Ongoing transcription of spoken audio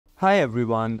Hi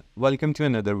everyone, welcome to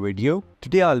another video.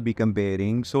 Today I'll be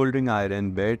comparing soldering iron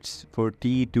bits for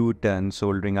T210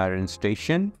 soldering iron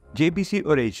station, JBC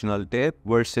original tip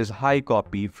versus high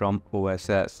copy from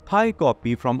OSS. High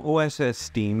copy from OSS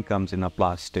team comes in a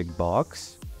plastic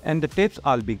box, and the tips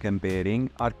I'll be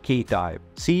comparing are K-type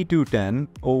C210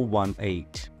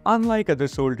 Unlike other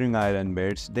soldering iron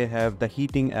bits, they have the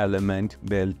heating element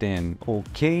built in.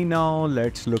 Okay, now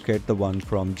let's look at the one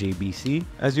from JBC.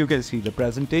 As you can see, the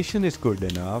presentation is good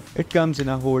enough. It comes in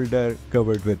a holder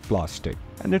covered with plastic,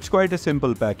 and it's quite a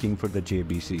simple packing for the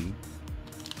JBC.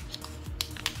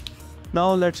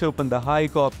 Now let's open the high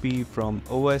copy from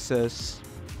OSS.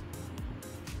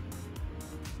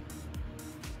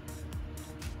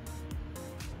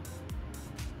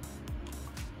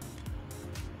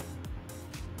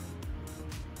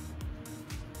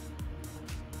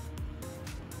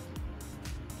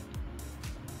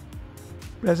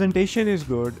 Presentation is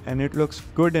good and it looks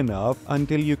good enough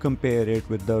until you compare it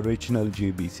with the original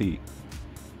JBC.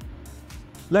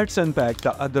 Let's unpack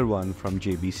the other one from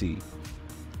JBC.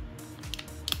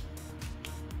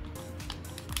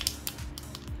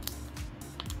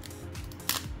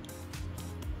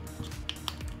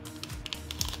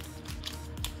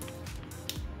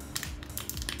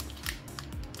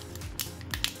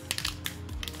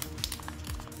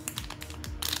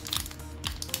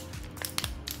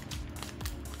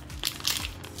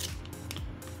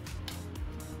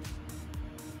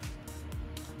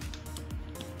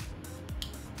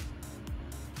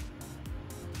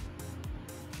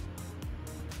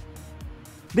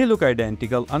 They look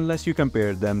identical unless you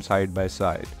compare them side by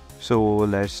side. So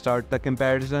let's start the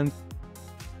comparison.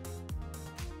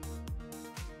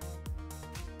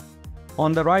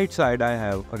 On the right side I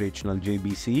have original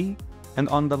JBC, and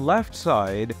on the left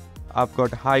side I've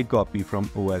got high copy from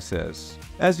OSS.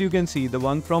 As you can see, the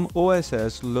one from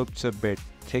OSS looks a bit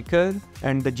thicker,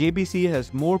 and the JBC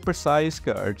has more precise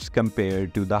cuts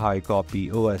compared to the high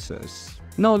copy OSS.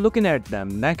 Now looking at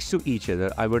them next to each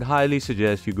other, I would highly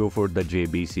suggest you go for the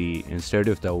JBC instead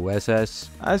of the OSS.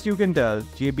 As you can tell,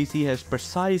 JBC has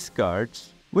precise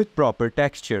cuts with proper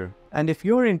texture. And if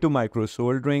you're into micro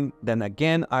soldering, then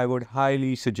again I would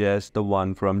highly suggest the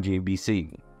one from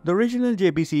JBC. The original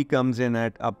JBC comes in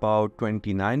at about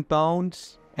 29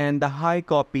 pounds and the high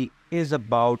copy is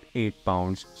about 8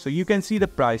 pounds. So you can see the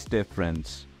price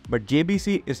difference. But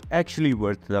JBC is actually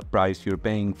worth the price you're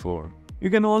paying for. You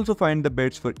can also find the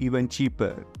bits for even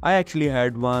cheaper. I actually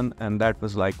had one and that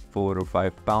was like 4 or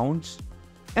 5 pounds,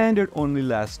 and it only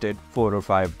lasted 4 or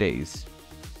 5 days.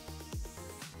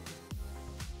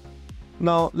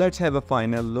 Now let's have a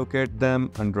final look at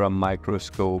them under a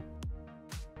microscope.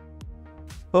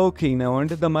 Okay, now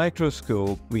under the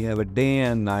microscope we have a day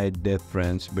and night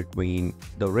difference between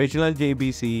the original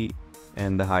JBC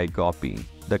and the high copy.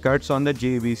 The cuts on the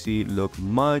JBC look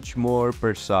much more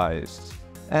precise.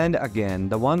 And again,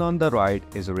 the one on the right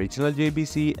is original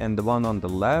JBC and the one on the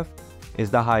left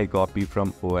is the high copy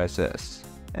from OSS.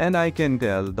 And I can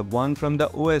tell the one from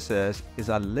the OSS is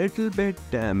a little bit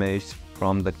damaged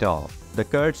from the top. The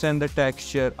cuts and the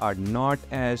texture are not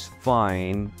as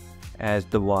fine as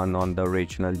the one on the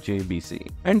original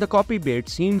JBC. And the copy bit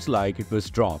seems like it was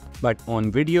dropped, but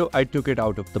on video I took it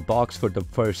out of the box for the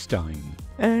first time.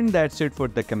 And that's it for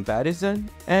the comparison.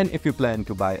 And if you plan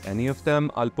to buy any of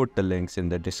them, I'll put the links in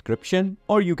the description,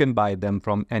 or you can buy them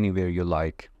from anywhere you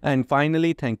like. And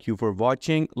finally, thank you for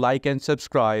watching. Like and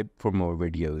subscribe for more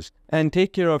videos. And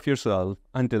take care of yourself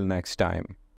until next time.